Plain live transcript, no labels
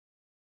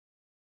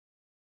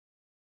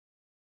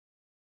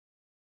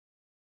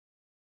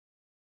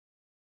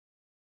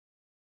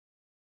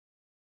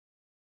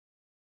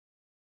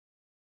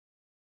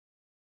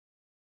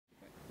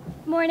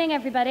Morning,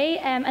 everybody,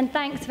 and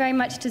thanks very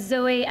much to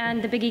Zoe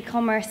and the Big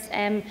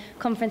eCommerce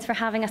conference for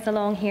having us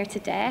along here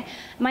today.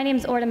 My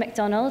name's Orla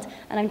McDonald,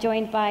 and I'm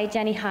joined by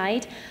Jenny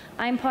Hyde.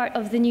 I'm part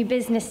of the new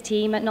business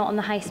team at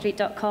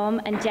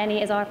notonthehighstreet.com, and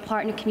Jenny is our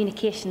partner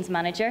communications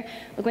manager.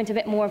 We'll go into a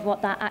bit more of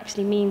what that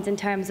actually means in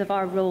terms of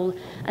our role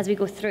as we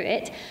go through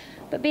it.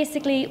 But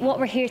basically, what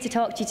we're here to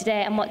talk to you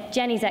today and what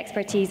Jenny's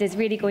expertise is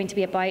really going to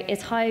be about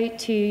is how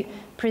to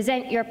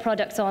present your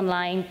products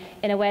online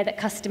in a way that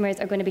customers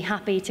are going to be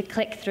happy to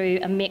click through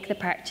and make the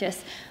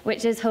purchase,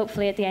 which is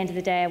hopefully at the end of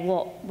the day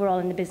what we're all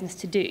in the business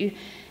to do.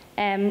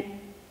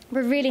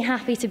 We're really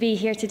happy to be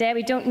here today.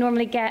 We don't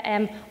normally get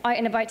out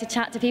and about to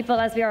chat to people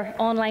as we are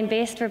online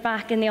based. We're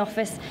back in the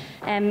office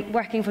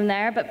working from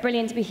there, but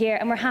brilliant to be here,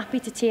 and we're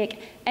happy to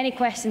take any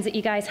questions that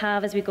you guys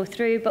have as we go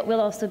through, but we'll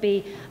also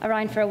be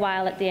around for a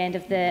while at the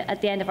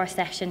end of our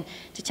session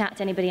to chat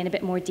to anybody in a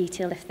bit more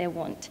detail if they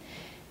want.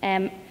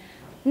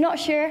 Not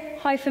sure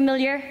how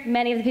familiar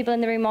many of the people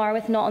in the room are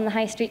with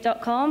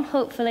notonthehighstreet.com.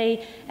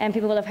 Hopefully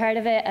people will have heard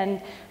of it,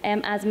 and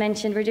as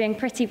mentioned, we're doing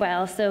pretty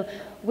well. So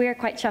we're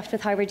quite chuffed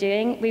with how we're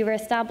doing. We were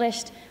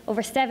established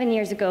over 7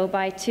 years ago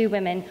by two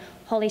women,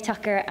 Holly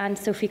Tucker and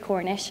Sophie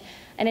Cornish.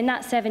 And in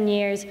that 7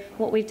 years,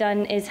 what we've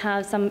done is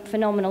have some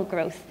phenomenal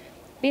growth.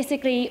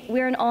 Basically,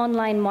 we're an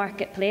online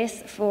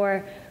marketplace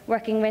for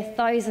working with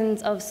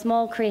thousands of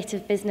small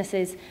creative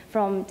businesses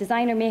from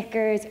designer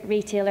makers,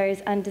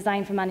 retailers, and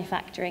design for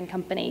manufacturing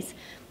companies.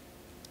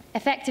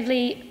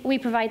 Effectively, we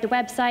provide the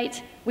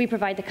website, we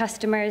provide the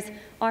customers,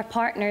 our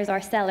partners,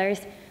 our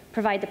sellers,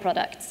 provide the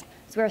products.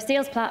 So we're a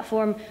sales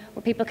platform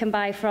where people can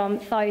buy from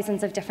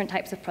thousands of different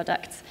types of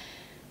products.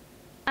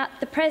 At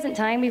the present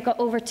time, we've got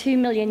over 2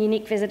 million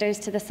unique visitors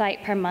to the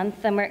site per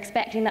month, and we're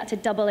expecting that to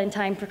double in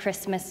time for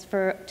Christmas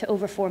to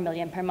over 4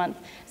 million per month.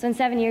 So in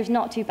 7 years,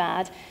 not too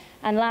bad.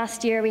 And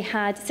last year we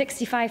had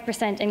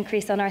 65%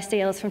 increase on our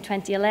sales from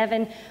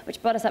 2011,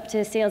 which brought us up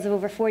to sales of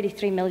over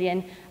 43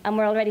 million, and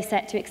we're already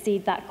set to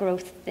exceed that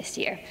growth this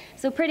year.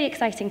 So pretty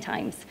exciting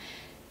times.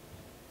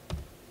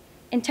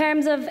 In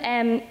terms of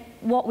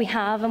what we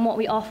have and what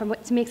we offer,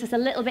 what makes us a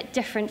little bit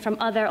different from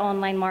other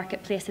online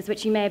marketplaces,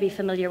 which you may be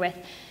familiar with,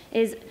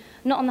 is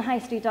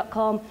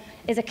notonthehighstreet.com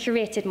is a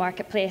curated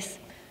marketplace.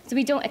 So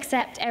we don't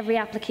accept every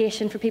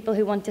application for people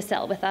who want to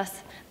sell with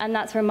us, and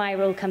that's where my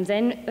role comes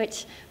in,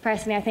 which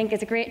personally I think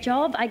is a great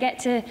job. I get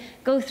to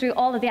go through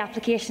all of the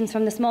applications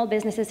from the small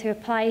businesses who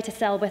apply to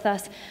sell with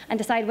us and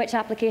decide which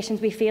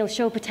applications we feel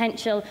show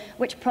potential,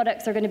 which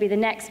products are going to be the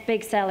next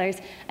big sellers,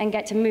 and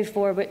get to move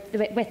forward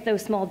with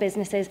those small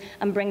businesses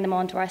and bring them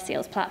onto our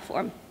sales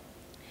platform.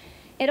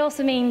 It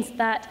also means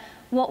that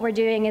what we're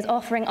doing is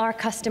offering our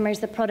customers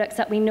the products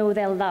that we know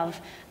they'll love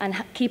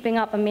and keeping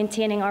up and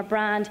maintaining our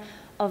brand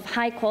of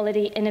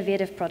high-quality,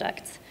 innovative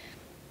products.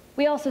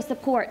 We also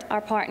support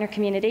our partner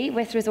community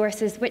with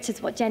resources, which is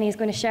what Jenny is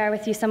going to share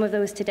with you some of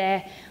those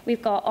today.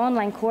 We've got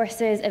online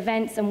courses,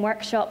 events, and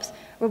workshops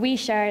where we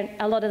share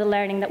a lot of the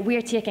learning that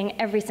we're taking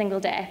every single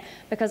day.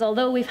 Because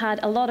although we've had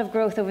a lot of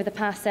growth over the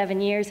past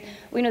 7 years,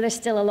 we know there's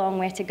still a long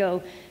way to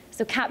go.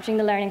 So capturing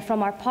the learning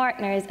from our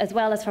partners as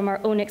well as from our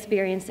own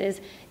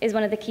experiences is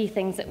one of the key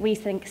things that we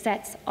think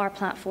sets our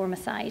platform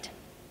aside.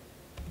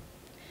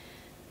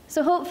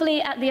 So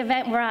hopefully at the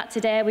event we're at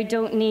today, we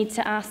don't need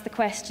to ask the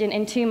question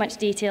in too much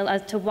detail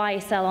as to why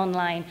sell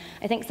online.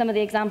 I think some of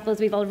the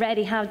examples we've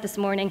already had this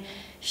morning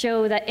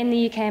show that in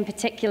the UK in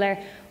particular,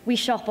 we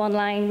shop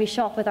online, we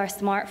shop with our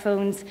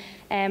smartphones,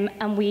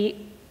 and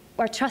we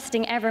are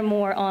trusting ever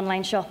more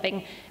online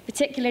shopping,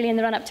 particularly in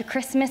the run-up to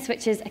Christmas,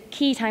 which is a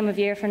key time of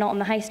year for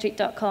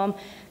notonthehighstreet.com.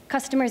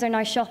 Customers are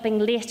now shopping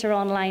later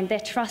online. They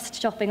trust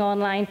shopping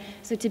online,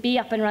 so to be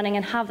up and running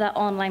and have that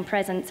online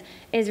presence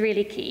is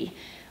really key.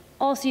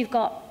 Also, you've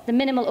got the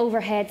minimal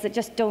overheads that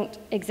just don't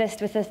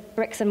exist with the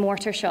bricks and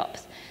mortar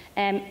shops.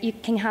 You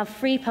can have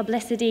free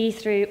publicity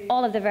through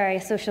all of the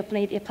various social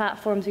media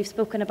platforms we've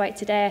spoken about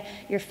today,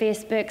 your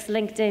Facebooks,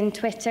 LinkedIn,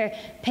 Twitter.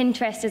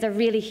 Pinterest is a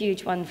really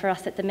huge one for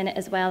us at the minute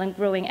as well, and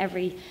growing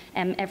every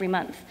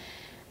month.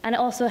 And it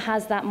also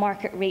has that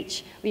market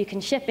reach where you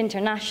can ship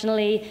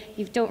internationally.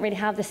 You don't really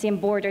have the same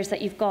borders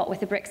that you've got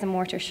with the bricks and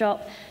mortar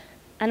shop.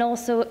 And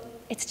also,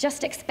 it's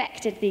just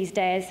expected these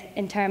days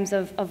in terms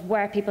of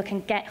where people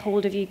can get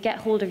hold of you, get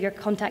hold of your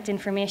contact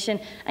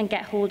information, and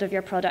get hold of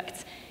your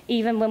products.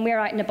 Even when we're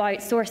out and about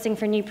sourcing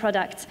for new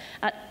products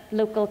at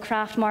local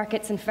craft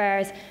markets and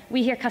fairs,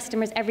 we hear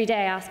customers every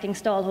day asking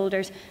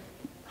stallholders,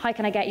 how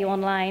can I get you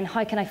online?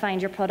 How can I find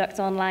your products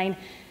online?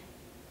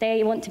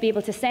 They want to be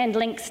able to send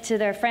links to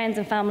their friends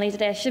and family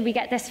today. Should we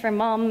get this for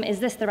mum? Is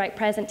this the right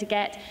present to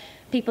get?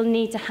 People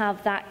need to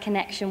have that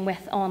connection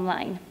with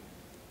online.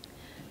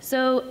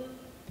 So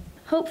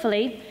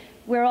hopefully,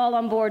 we're all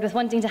on board with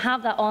wanting to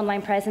have that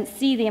online presence,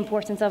 see the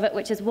importance of it,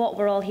 which is what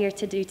we're all here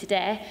to do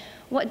today.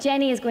 What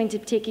Jenny is going to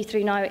take you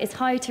through now is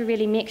how to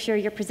really make sure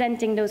you're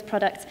presenting those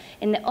products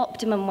in the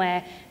optimum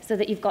way so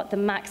that you've got the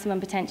maximum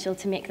potential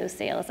to make those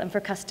sales and for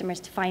customers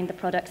to find the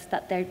products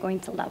that they're going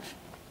to love.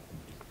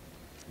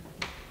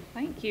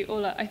 Thank you,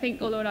 Orla. I think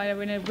Orla and I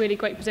are in a really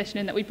great position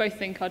in that we both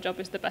think our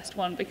job is the best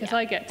one, because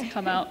I get to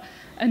come out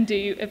and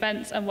do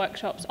events and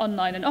workshops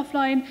online and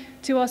offline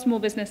to our small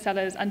business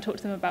sellers and talk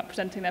to them about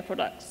presenting their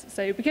products.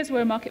 So because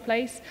we're a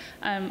marketplace,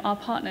 our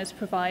partners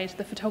provide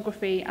the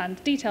photography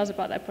and details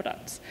about their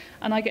products,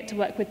 and I get to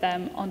work with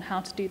them on how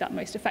to do that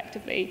most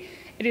effectively.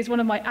 It is one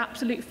of my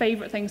absolute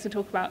favourite things to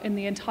talk about in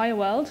the entire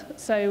world,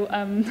 so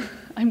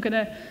I'm going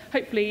to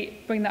hopefully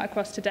bring that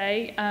across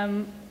today.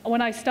 When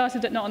I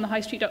started at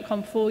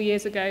notonthehighstreet.com 4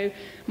 years ago,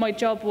 my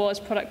job was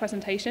product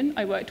presentation.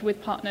 I worked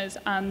with partners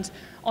and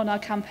on our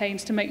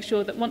campaigns to make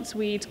sure that once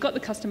we'd got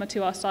the customer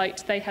to our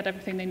site, they had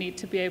everything they need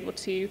to be able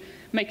to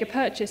make a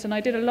purchase. And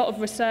I did a lot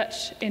of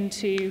research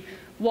into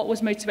what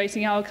was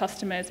motivating our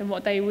customers and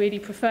what they really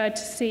preferred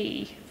to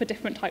see for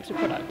different types of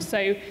products.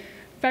 So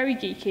very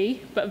geeky,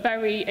 but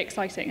very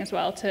exciting as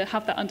well to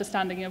have that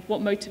understanding of what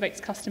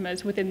motivates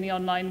customers within the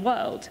online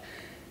world.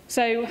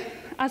 So,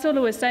 as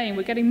Orla was saying,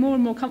 we're getting more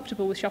and more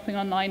comfortable with shopping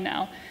online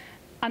now,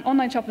 and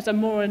online shoppers are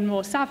more and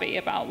more savvy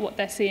about what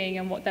they're seeing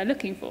and what they're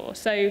looking for.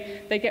 So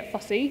they get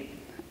fussy,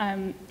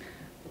 and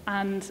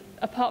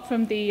apart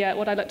from the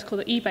what I like to call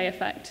the eBay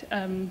effect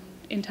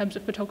in terms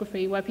of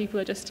photography, where people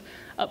are just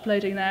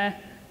uploading their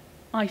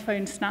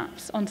iPhone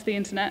snaps onto the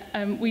internet,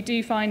 we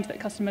do find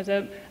that customers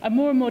are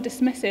more and more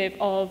dismissive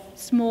of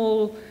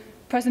small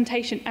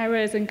presentation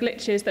errors and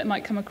glitches that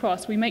might come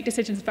across. We make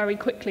decisions very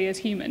quickly as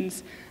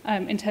humans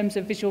in terms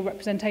of visual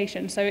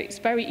representation, so it's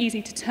very easy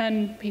to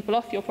turn people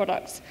off your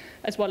products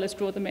as well as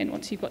draw them in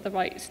once you've got the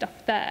right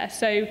stuff there.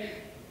 So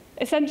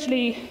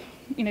essentially,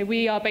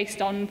 we are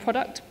based on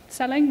product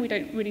selling. We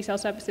don't really sell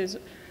services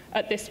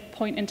at this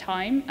point in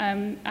time,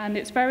 and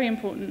it's very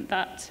important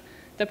that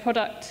the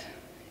product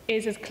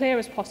is as clear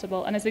as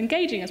possible and as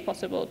engaging as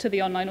possible to the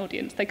online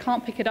audience. They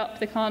can't pick it up,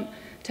 they can't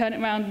turn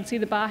it around and see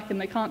the back, and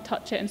they can't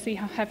touch it and see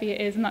how heavy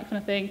it is and that kind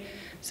of thing.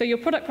 So your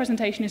product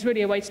presentation is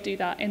really a way to do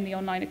that in the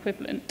online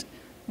equivalent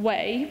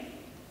way.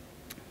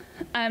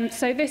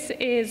 So this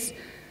is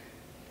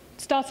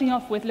starting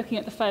off with looking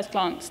at the first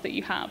glance that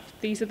you have.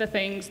 These are the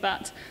things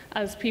that,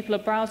 as people are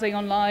browsing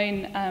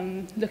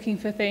online, looking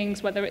for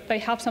things, whether they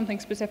have something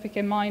specific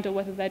in mind or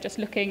whether they're just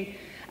looking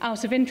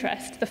out of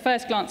interest, the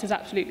first glance is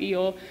absolutely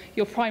your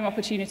prime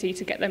opportunity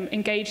to get them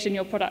engaged in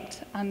your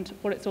product and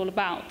what it's all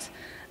about.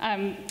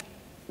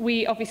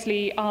 We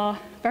obviously are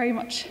very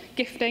much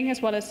gifting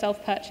as well as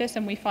self-purchase,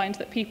 and we find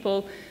that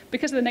people,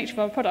 because of the nature of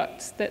our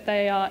products, that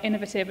they are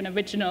innovative and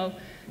original.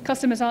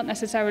 Customers aren't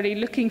necessarily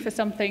looking for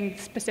something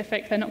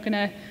specific. They're not going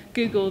to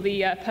Google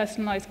the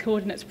personalized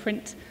coordinates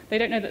print. They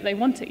don't know that they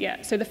want it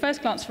yet. So the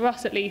first glance, for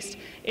us at least,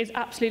 is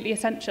absolutely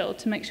essential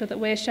to make sure that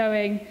we're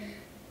showing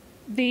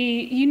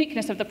the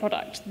uniqueness of the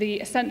product,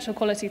 the essential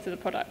qualities of the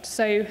product.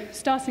 So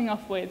starting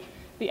off with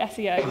the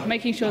SEO,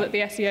 making sure that the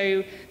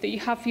SEO that you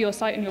have for your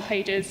site and your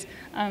pages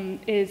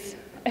is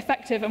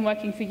effective and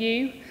working for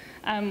you.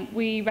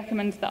 We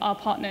recommend that our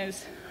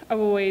partners are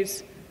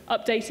always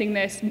updating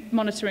this,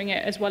 monitoring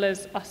it, as well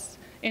as us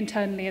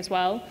internally as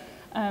well.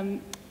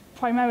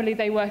 Primarily,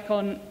 they work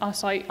on our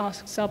site,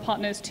 asks our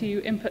partners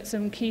to input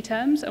some key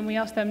terms, and we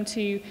ask them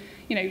to,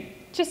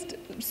 just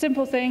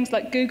simple things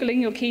like Googling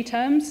your key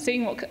terms,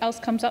 seeing what else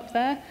comes up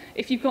there.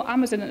 If you've got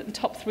Amazon at the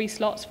top 3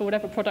 slots for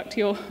whatever product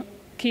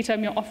key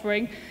term you're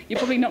offering, you're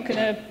probably not going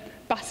to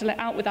battle it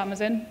out with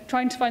Amazon.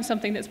 Trying to find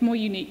something that's more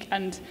unique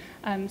and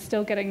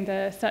still getting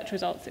the search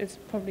results is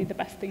probably the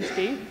best thing to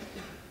do.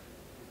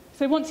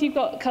 So once you've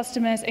got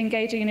customers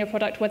engaging in your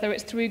product, whether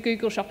it's through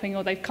Google Shopping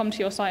or they've come to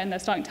your site and they're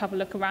starting to have a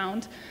look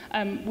around,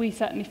 we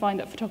certainly find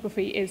that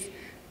photography is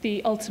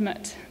the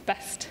ultimate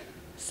best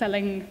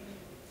selling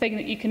thing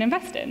that you can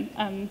invest in.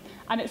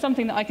 And it's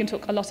something that I can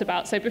talk a lot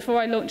about. So before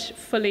I launch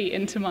fully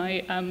into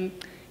my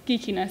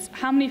geekiness,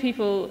 how many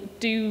people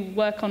do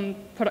work on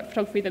product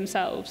photography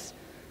themselves?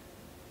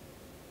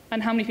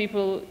 And how many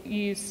people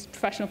use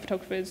professional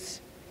photographers?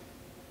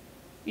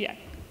 Yeah.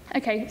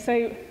 Okay,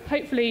 so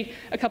hopefully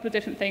a couple of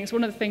different things.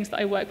 One of the things that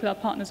I work with our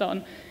partners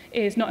on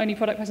is not only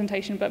product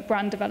presentation, but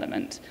brand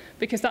development,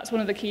 because that's one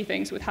of the key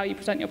things with how you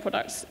present your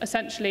products.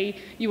 Essentially,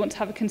 you want to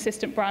have a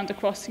consistent brand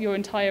across your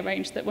entire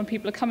range, that when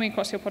people are coming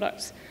across your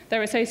products,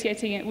 they're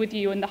associating it with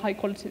you and the high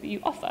quality that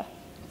you offer.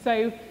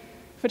 So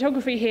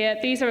photography here,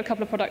 these are a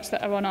couple of products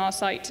that are on our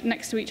site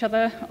next to each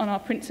other on our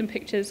prints and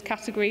pictures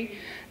category.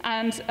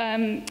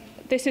 And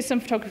this is some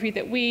photography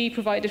that we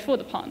provided for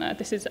the partner.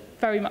 This is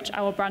very much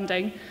our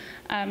branding.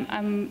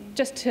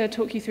 Just to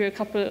talk you through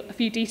a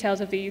few details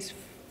of these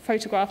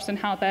photographs and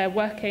how they're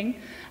working.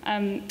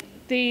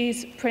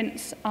 These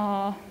prints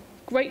are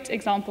great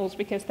examples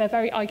because they're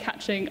very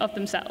eye-catching of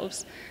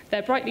themselves.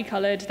 They're brightly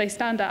coloured, they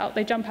stand out,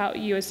 they jump out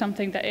at you as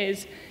something that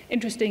is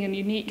interesting and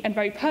unique and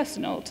very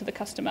personal to the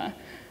customer.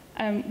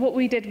 What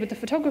we did with the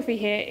photography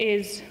here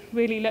is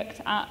really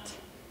looked at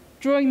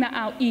drawing that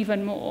out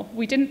even more.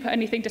 We didn't put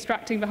anything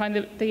distracting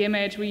behind the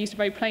image. We used a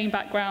very plain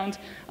background.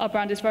 Our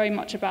brand is very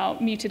much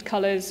about muted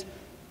colours,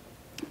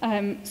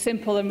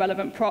 simple and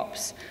relevant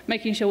props,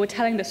 making sure we're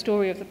telling the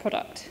story of the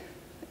product.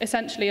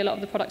 Essentially, a lot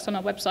of the products on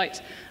our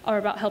website are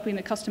about helping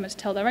the customers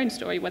tell their own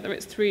story, whether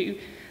it's through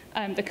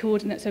the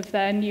coordinates of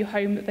their new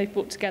home that they've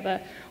brought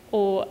together,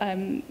 or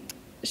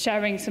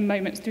sharing some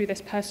moments through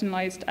this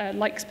personalised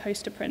likes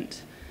poster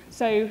print.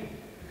 So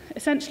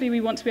essentially,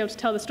 we want to be able to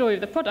tell the story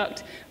of the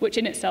product, which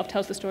in itself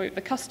tells the story of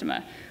the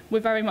customer. We're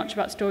very much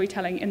about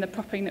storytelling in the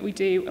propping that we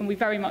do, and we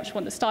very much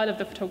want the style of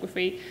the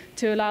photography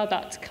to allow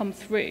that to come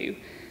through.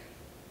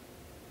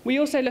 We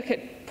also look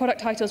at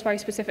product titles very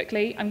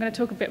specifically. I'm going to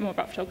talk a bit more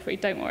about photography,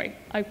 don't worry.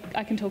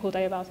 I can talk all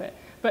day about it.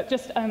 But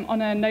just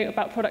on a note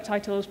about product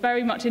titles,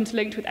 very much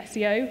interlinked with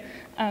SEO.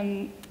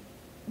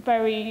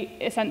 Very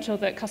essential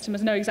that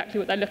customers know exactly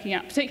what they're looking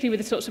at, particularly with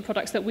the sorts of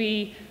products that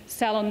we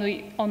sell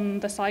on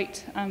the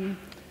site,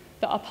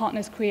 that our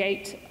partners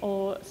create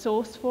or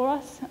source for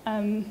us.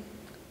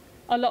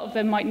 A lot of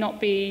them might not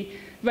be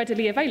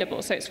readily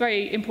available, so it's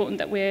very important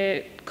that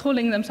we're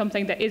calling them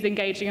something that is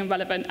engaging and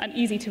relevant and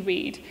easy to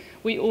read.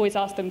 We always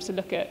ask them to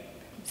look at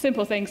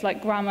simple things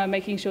like grammar,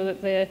 making sure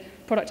that the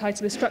product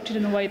title is structured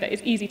in a way that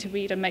is easy to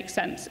read and makes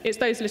sense. It's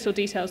those little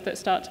details that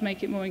start to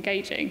make it more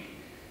engaging.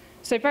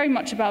 So very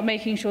much about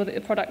making sure that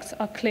the products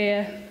are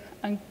clear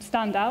and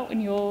stand out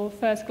in your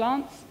first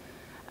glance.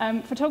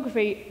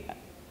 Photography,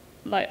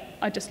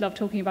 I just love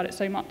talking about it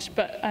so much,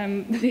 but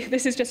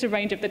this is just a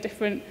range of the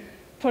different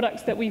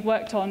products that we've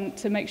worked on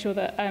to make sure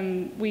that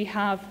we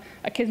have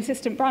a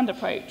consistent brand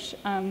approach.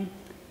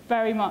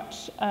 Very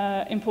much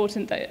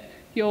important that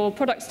your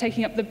product's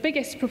taking up the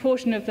biggest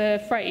proportion of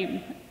the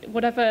frame,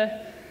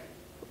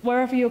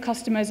 wherever your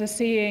customers are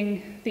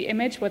seeing the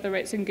image, whether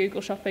it's in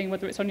Google Shopping,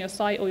 whether it's on your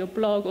site or your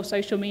blog or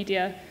social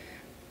media,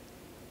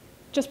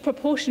 just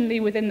proportionally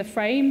within the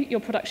frame, your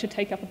product should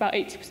take up about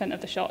 80% of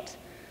the shot.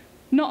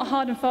 Not a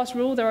hard and fast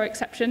rule, there are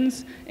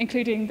exceptions,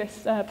 including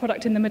this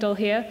product in the middle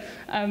here,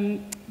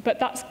 but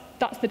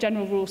that's the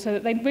general rule, so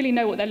that they really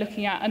know what they're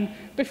looking at, and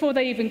before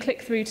they even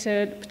click through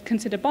to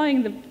consider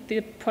buying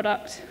the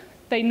product,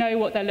 they know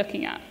what they're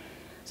looking at.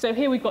 So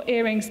here we've got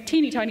earrings,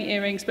 teeny tiny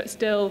earrings, but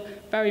still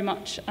very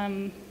much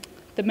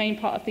the main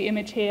part of the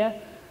image here.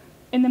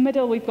 In the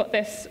middle, we've got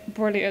this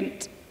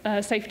brilliant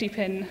safety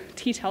pin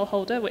tea towel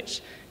holder,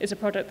 which is a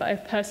product that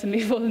I've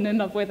personally fallen in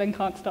love with and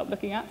can't stop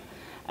looking at.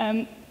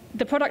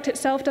 The product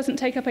itself doesn't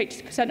take up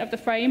 80% of the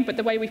frame, but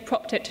the way we've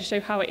propped it to show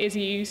how it is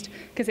used,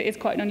 because it is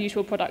quite an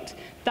unusual product,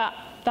 that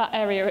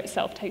area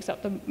itself takes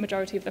up the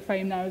majority of the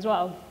frame there as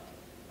well.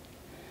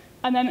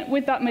 And then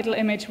with that middle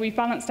image, we've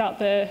balanced out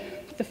the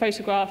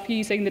photograph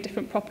using the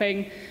different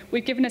propping.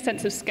 We've given a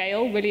sense of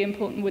scale, really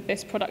important with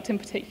this product in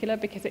particular,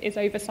 because it is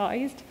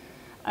oversized.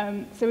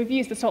 So we've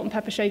used the salt and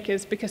pepper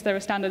shakers because they're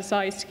a standard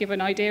size to give an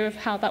idea of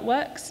how that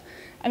works.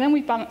 And then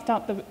we've balanced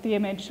out the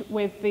image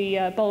with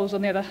the bowls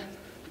on the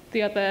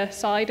other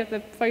side of the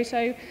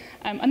photo.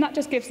 And that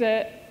just gives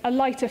a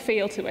lighter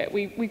feel to it.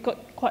 We've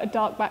got quite a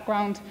dark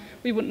background.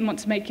 We wouldn't want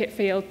to make it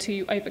feel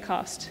too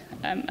overcast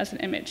as an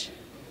image.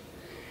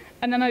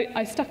 And then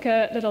I stuck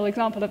a little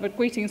example of a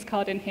greetings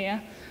card in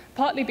here,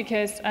 partly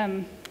because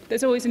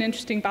there's always an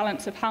interesting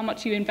balance of how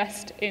much you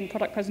invest in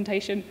product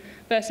presentation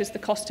versus the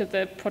cost of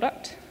the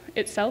product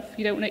itself.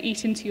 You don't want to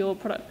eat into your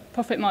product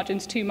profit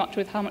margins too much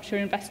with how much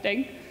you're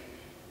investing.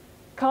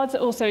 Cards are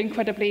also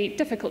incredibly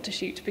difficult to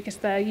shoot because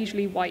they're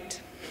usually white.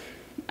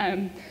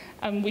 And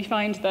we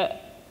find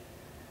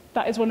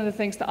that is one of the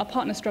things that our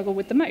partners struggle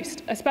with the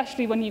most,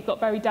 especially when you've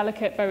got very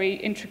delicate, very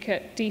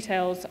intricate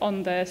details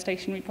on the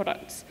stationery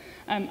products,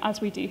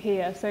 as we do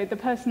here. So the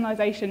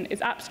personalization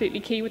is absolutely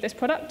key with this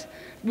product.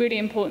 Really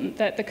important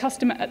that the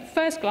customer at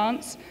first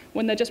glance,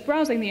 when they're just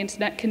browsing the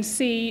internet, can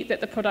see that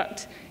the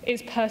product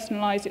is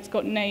personalized, it's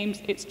got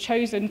names, it's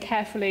chosen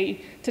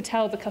carefully to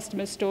tell the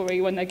customer's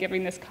story when they're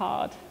giving this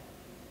card.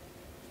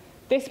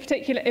 This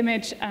particular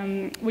image,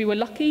 we were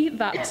lucky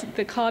that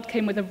the card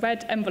came with a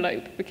red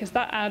envelope because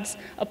that adds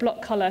a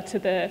block color to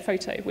the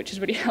photo, which is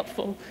really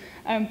helpful.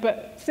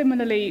 But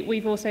similarly,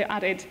 we've also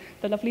added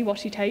the lovely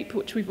washi tape,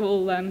 which we've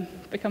all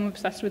become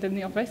obsessed with in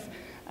the office,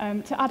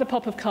 to add a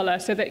pop of color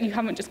so that you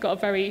haven't just got a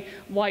very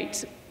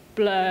white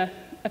blur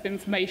of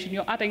information.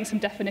 You're adding some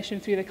definition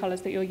through the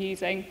colors that you're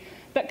using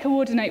that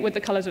coordinate with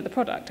the colors of the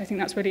product. I think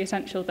that's really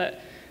essential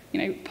that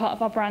part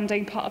of our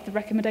branding, part of the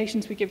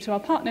recommendations we give to our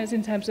partners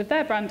in terms of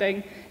their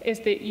branding is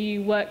that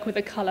you work with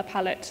a colour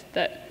palette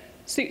that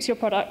suits your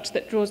product,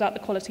 that draws out the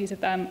qualities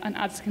of them and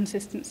adds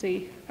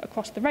consistency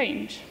across the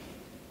range.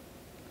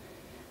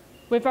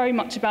 We're very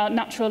much about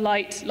natural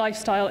light,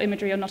 lifestyle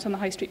imagery on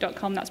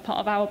notonthehighstreet.com. That's part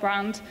of our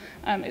brand.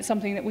 It's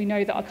something that we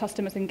know that our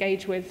customers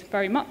engage with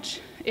very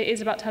much. It is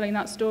about telling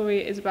that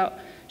story. It is about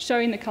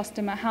showing the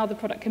customer how the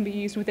product can be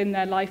used within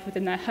their life,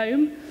 within their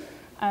home.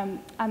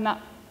 And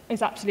that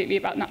is absolutely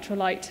about natural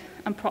light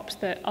and props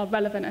that are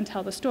relevant and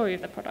tell the story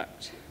of the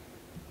product.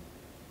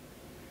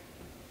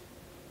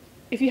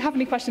 If you have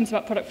any questions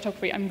about product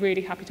photography, I'm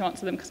really happy to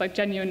answer them because I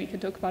genuinely could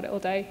talk about it all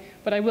day,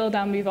 but I will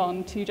now move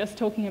on to just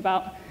talking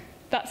about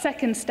that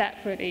second step,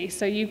 really.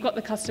 So you've got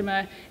the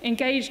customer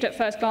engaged at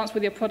first glance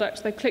with your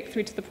product, they click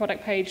through to the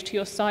product page, to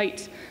your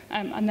site,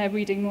 and they're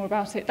reading more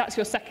about it. That's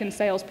your second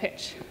sales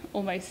pitch,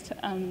 almost,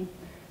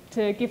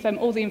 to give them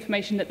all the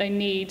information that they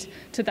need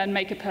to then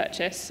make a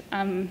purchase.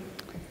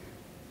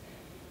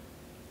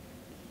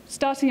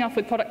 Starting off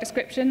with product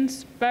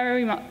descriptions,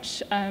 very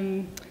much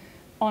on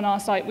our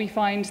site we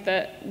find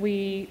that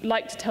we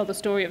like to tell the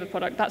story of the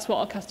product. That's what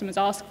our customers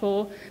ask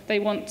for. They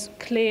want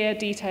clear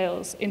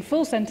details in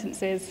full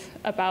sentences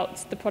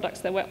about the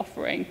products that we're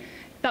offering.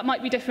 That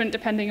might be different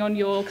depending on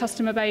your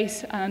customer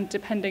base and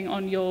depending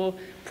on your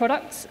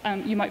products.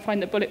 You might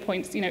find that bullet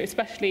points,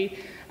 especially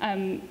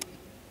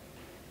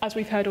as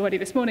we've heard already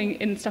this morning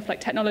in stuff like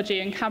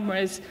technology and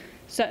cameras,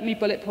 certainly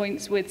bullet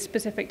points with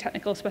specific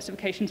technical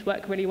specifications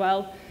work really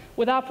well.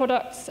 With our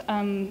products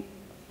and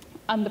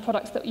the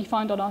products that you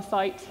find on our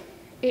site,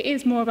 it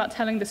is more about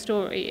telling the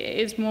story. It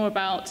is more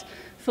about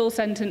full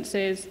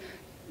sentences,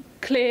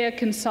 clear,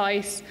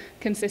 concise,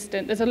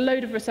 consistent. There's a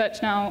load of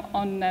research now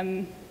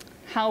on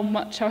how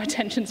much our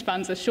attention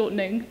spans are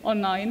shortening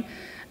online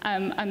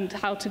and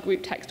how to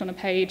group text on a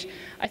page.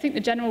 I think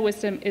the general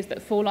wisdom is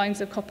that 4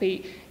 lines of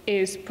copy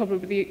is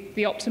probably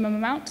the optimum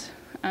amount,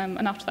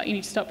 and after that you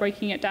need to start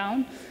breaking it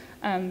down.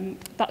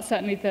 That's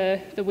certainly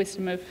the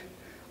wisdom of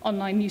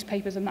online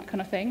newspapers and that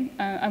kind of thing,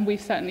 and we've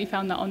certainly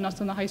found that on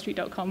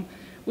notonthehighstreet.com.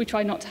 We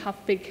try not to have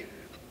big,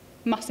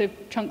 massive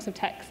chunks of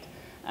text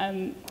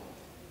on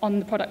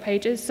the product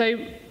pages.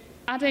 So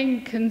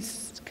adding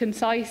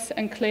concise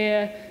and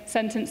clear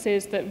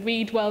sentences that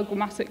read well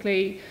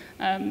grammatically,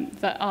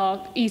 that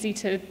are easy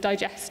to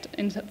digest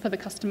for the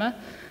customer,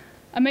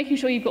 and making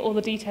sure you've got all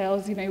the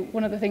details.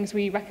 One of the things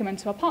we recommend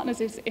to our partners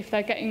is if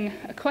they're getting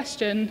a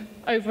question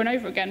over and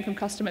over again from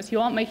customers who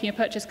aren't making a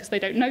purchase because they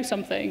don't know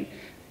something,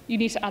 you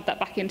need to add that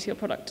back into your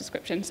product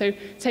description. So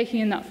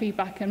taking in that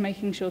feedback and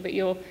making sure that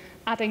you're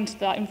adding to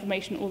that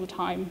information all the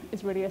time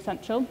is really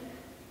essential.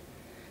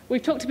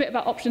 We've talked a bit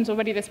about options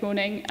already this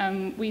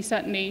morning. We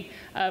certainly,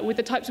 with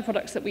the types of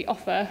products that we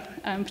offer,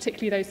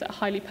 particularly those that are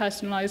highly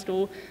personalised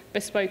or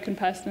bespoke and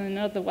personal in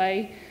another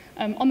way,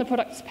 on the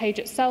products page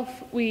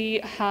itself, we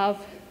have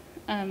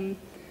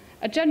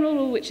a general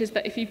rule, which is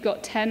that if you've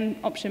got 10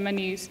 option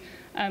menus,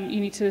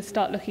 you need to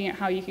start looking at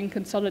how you can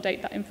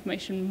consolidate that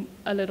information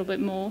a little bit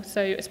more.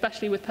 So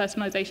especially with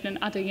personalisation and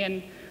adding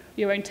in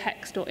your own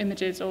text or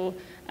images or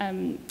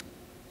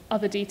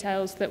other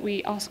details that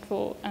we ask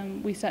for,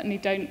 we certainly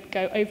don't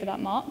go over that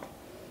mark.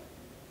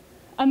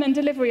 And then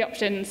delivery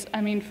options.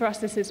 For us,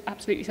 this is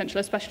absolutely essential,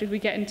 especially as we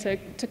get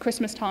into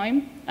Christmas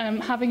time.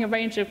 Having a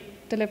range of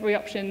delivery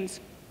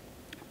options,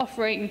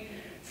 offering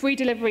free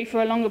delivery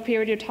for a longer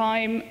period of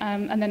time,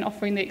 and then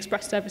offering the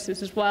express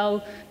services as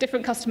well.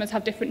 Different customers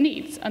have different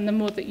needs, and the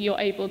more that you're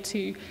able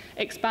to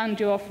expand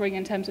your offering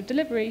in terms of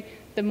delivery,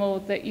 the more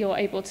that you're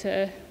able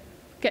to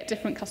get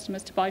different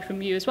customers to buy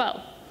from you as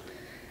well.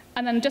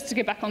 And then just to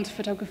get back onto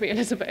photography a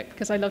little bit,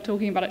 because I love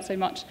talking about it so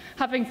much,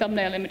 having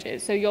thumbnail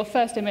images. So your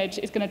first image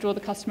is going to draw the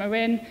customer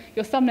in.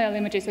 Your thumbnail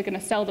images are going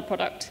to sell the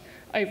product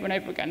over and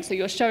over again. So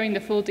you're showing the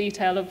full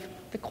detail of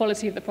the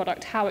quality of the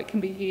product, how it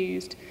can be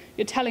used.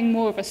 You're telling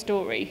more of a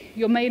story.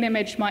 Your main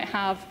image might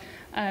have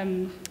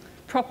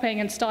propping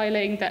and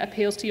styling that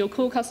appeals to your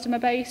core customer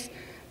base,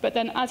 but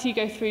then as you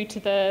go through to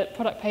the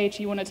product page,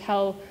 you want to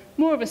tell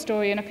more of a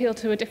story and appeal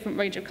to a different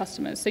range of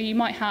customers. So you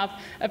might have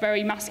a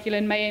very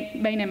masculine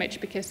main image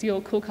because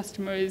your core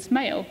customer is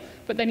male,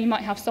 but then you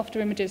might have softer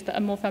images that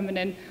are more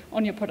feminine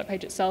on your product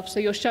page itself, so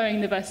you're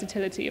showing the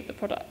versatility of the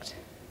product.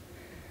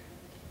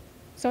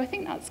 So I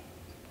think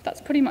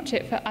that's pretty much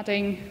it for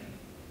adding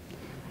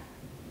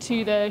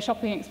to the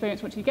shopping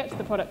experience once you get to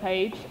the product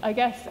page. I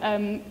guess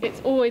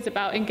it's always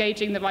about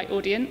engaging the right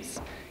audience,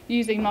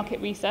 using market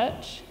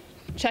research,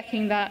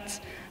 checking that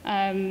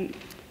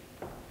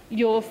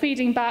you're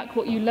feeding back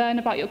what you learn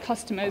about your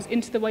customers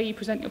into the way you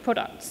present your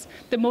products.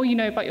 The more you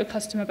know about your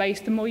customer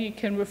base, the more you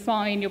can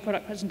refine your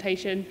product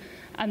presentation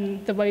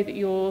and the way that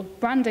you're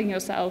branding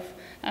yourself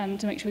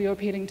to make sure you're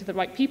appealing to the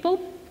right people.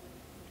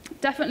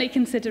 Definitely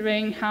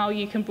considering how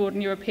you can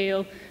broaden your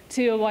appeal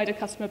to a wider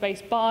customer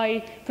base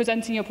by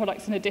presenting your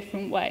products in a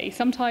different way.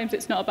 Sometimes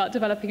it's not about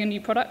developing a new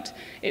product,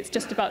 it's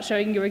just about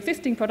showing your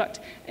existing product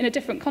in a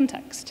different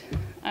context.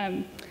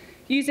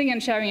 Using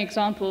and sharing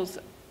examples.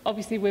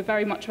 Obviously, we're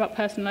very much about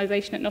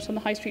personalization at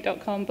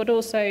notonthehighstreet.com, but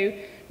also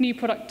new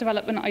product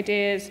development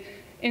ideas,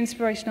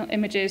 inspirational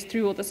images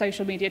through all the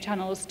social media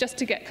channels, just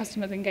to get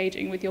customers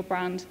engaging with your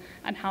brand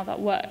and how that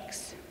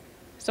works.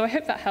 So I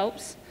hope that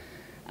helps.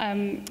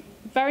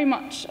 Very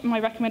much my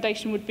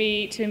recommendation would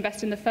be to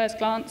invest in the first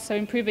glance, so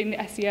improving the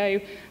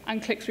SEO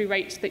and click-through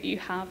rates that you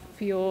have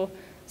for your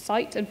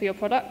site and for your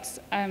products.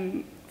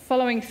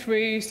 Following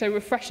through, so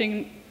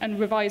refreshing and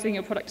revising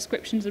your product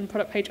descriptions and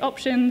product page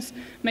options,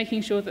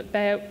 making sure that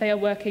they are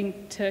working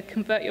to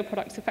convert your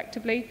products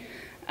effectively.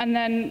 And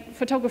then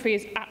photography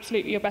is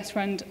absolutely your best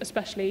friend,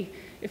 especially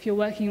if you're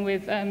working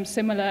with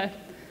similar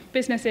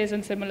businesses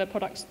and similar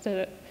products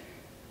to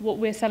what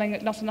we're selling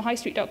at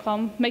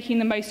notonthehighstreet.com, making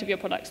the most of your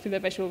products through their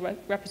visual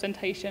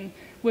representation.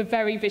 We're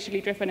very visually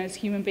driven as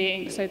human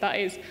beings, so that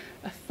is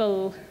a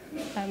full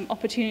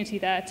opportunity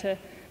there to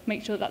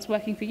make sure that's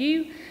working for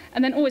you,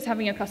 and then always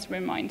having your customer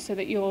in mind so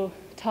that you're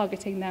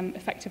targeting them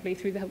effectively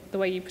through the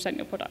way you present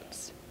your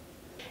products.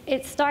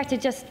 It started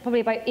just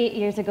probably about 8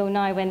 years ago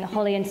now when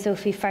Holly and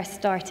Sophie first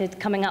started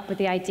coming up with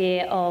the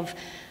idea of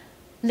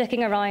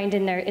looking around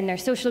in their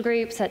social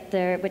groups,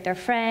 with their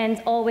friends,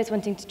 always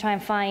wanting to try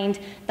and find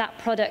that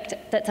product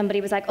that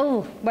somebody was like,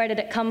 oh, where did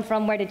it come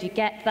from? Where did you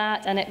get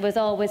that? And it was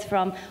always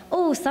from,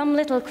 oh, some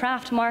little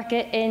craft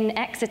market in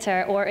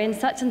Exeter, or in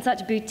such and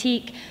such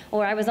boutique,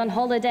 or I was on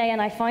holiday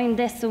and I found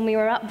this when we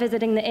were up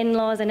visiting the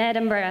in-laws in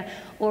Edinburgh,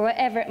 or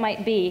whatever it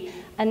might be.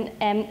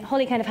 And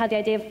Holly kind of had the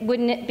idea of,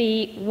 wouldn't it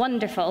be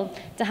wonderful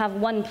to have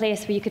one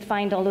place where you could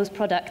find all those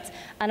products?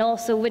 And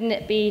also, wouldn't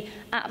it be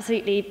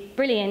absolutely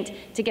brilliant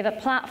to give a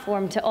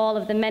platform to all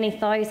of the many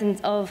thousands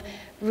of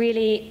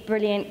really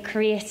brilliant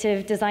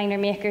creative designer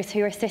makers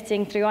who are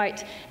sitting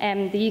throughout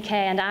the UK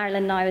and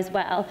Ireland now as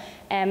well,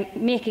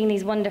 making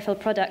these wonderful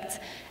products,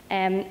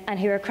 and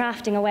who are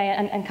crafting away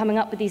and coming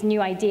up with these new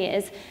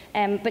ideas,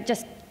 but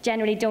just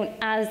generally don't,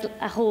 as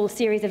a whole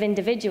series of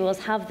individuals,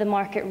 have the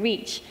market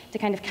reach to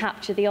kind of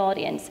capture the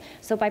audience.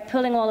 So by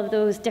pulling all of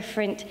those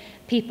different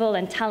people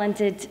and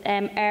talented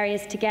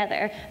areas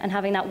together and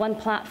having that one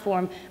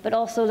platform, but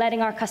also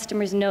letting our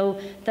customers know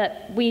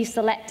that we've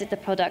selected the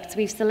products,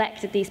 we've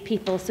selected these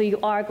people, so you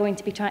are going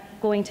to be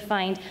going to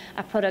find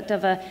a product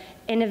of a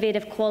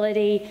innovative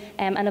quality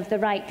and of the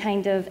right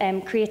kind of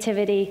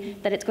creativity,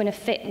 that it's going to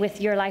fit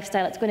with your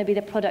lifestyle. It's going to be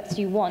the products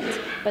you want,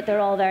 but they're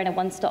all there in a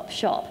one-stop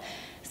shop.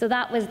 So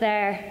that was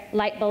their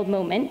light bulb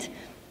moment.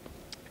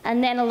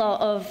 And then a lot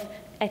of,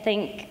 I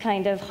think,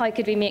 kind of how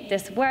could we make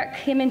this work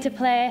came into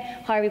play,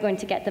 how are we going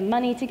to get the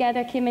money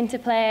together came into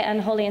play, and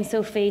Holly and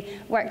Sophie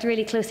worked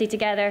really closely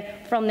together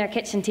from their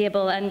kitchen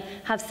table and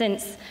have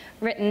since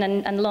written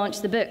and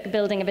launched the book,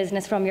 Building a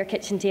Business from Your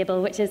Kitchen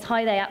Table, which is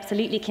how they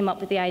absolutely came up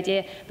with the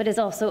idea, but is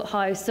also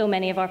how so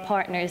many of our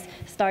partners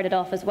started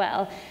off as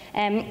well.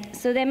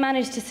 So they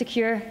managed to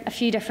secure a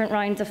few different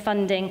rounds of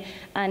funding,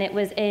 and it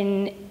was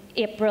in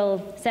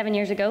April 7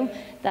 years ago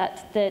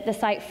that the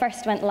site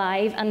first went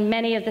live, and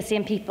many of the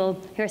same people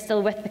who are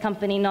still with the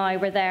company now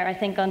were there, I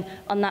think,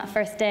 on that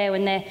first day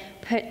when they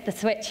put the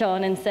switch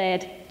on and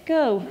said,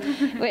 go,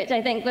 which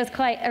I think was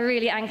quite a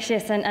really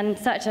anxious and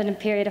such a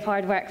period of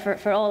hard work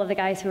for all of the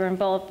guys who were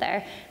involved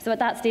there. So at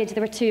that stage,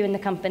 there were 2 in the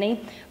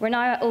company. We're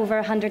now at over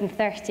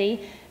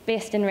 130,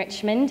 based in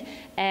Richmond.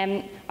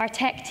 Our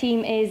tech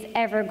team is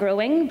ever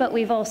growing, but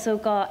we've also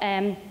got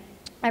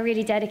a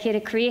really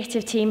dedicated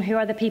creative team who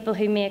are the people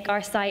who make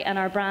our site and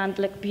our brand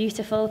look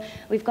beautiful.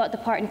 We've got the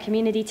partner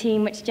community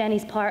team, which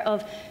Jenny's part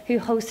of, who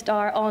host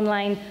our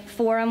online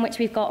forum, which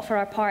we've got for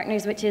our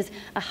partners, which is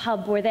a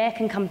hub where they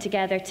can come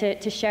together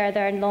to share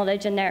their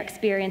knowledge and their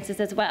experiences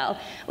as well,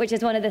 which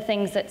is one of the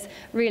things that's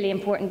really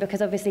important,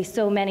 because obviously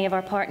so many of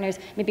our partners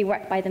maybe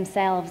work by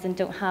themselves and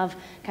don't have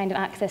kind of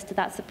access to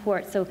that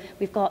support. So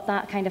we've got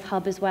that kind of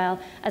hub as well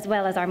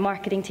as our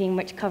marketing team,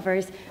 which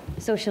covers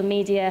social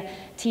media,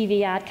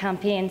 TV ad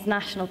campaigns,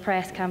 national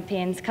press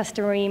campaigns,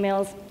 customer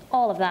emails,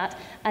 all of that.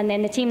 And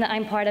then the team that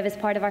I'm part of is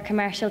part of our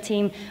commercial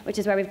team, which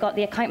is where we've got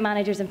the account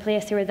managers in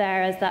place who are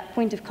there as that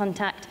point of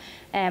contact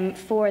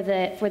for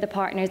the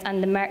partners,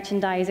 and the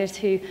merchandisers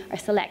who are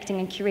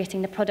selecting and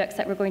curating the products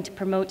that we're going to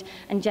promote,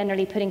 and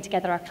generally putting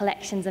together our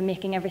collections and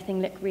making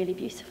everything look really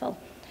beautiful.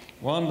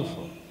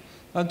 Wonderful.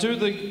 And do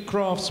the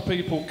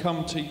craftspeople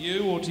come to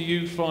you, or do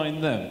you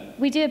find them?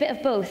 We do a bit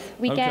of both.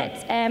 We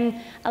get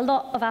a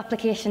lot of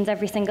applications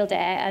every single day,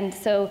 and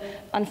so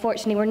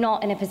unfortunately we're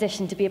not in a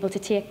position to be able to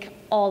take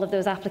all of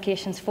those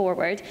applications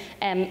forward.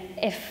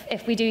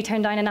 If we do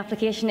turn down an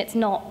application, it's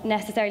not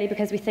necessarily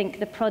because we think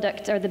the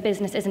product or the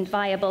business isn't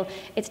viable,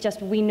 it's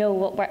just we know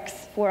what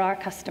works for our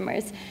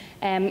customers.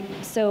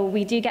 So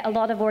we do get a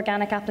lot of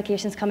organic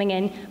applications coming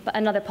in, but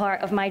another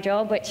part of my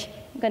job, which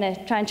I'm going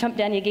to try and trump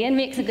Jenny again,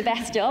 makes it the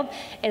best job,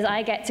 is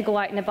I get to go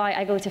out and about.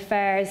 I go to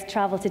fairs,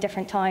 travel to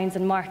different towns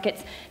and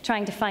markets,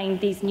 trying to find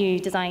these new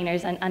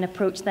designers and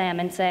approach them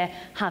and say,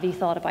 have you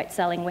thought about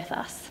selling with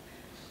us?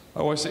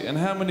 Oh, I see. And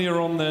how many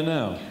are on there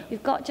now?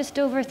 We've got just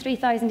over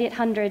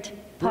 3,800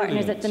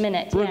 partners at the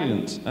minute.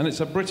 Brilliant. Yeah. And it's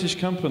a British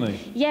company?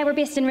 Yeah, we're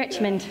based in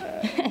Richmond.